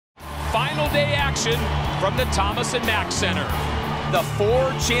final day action from the Thomas & Mack Center. The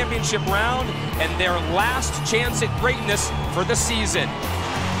 4 championship round and their last chance at greatness for the season.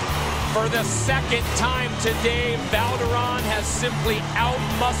 For the second time today, Valderon has simply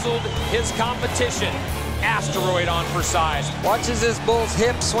outmuscled his competition. Asteroid on for size. Watch as this bull's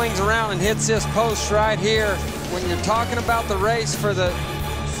hip swings around and hits this post right here. When you're talking about the race for the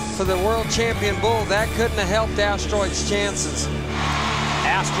world champion bull, that couldn't have helped Asteroid's chances.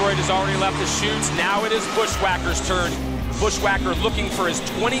 Asteroid has already left the chutes. Now it is Bushwhacker's turn. Bushwhacker looking for his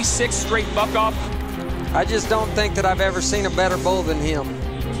 26th straight buck-off. I just don't think that I've ever seen a better bull than him.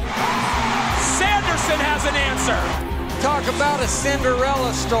 Sanderson has an answer. Talk about a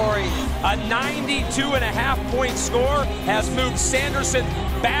Cinderella story. A 92.5-point score has moved Sanderson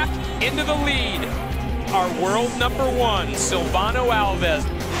back into the lead. Our world #1, Silvano Alves.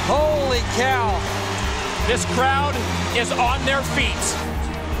 Holy cow. This crowd is on their feet.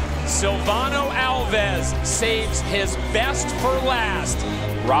 Silvano Alves saves his best for last.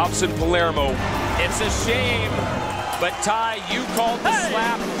 Robson Palermo. It's a shame, but Ty, you called the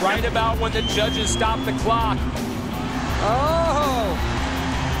slap right about when the judges stopped the clock. Oh!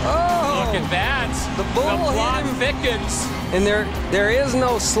 Oh! Look at that. The bull the plot hit him. thickens. And there is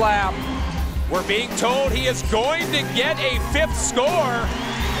no slap. We're being told he is going to get a 5th score.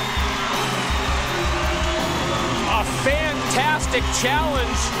 A fantastic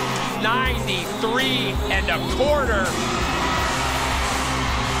challenge. 93 1/4.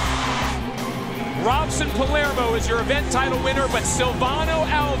 Robson Palermo is your event title winner, but Silvano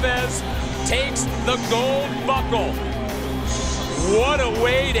Alves takes the gold buckle. What a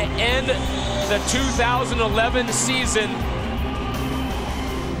way to end the 2011 season.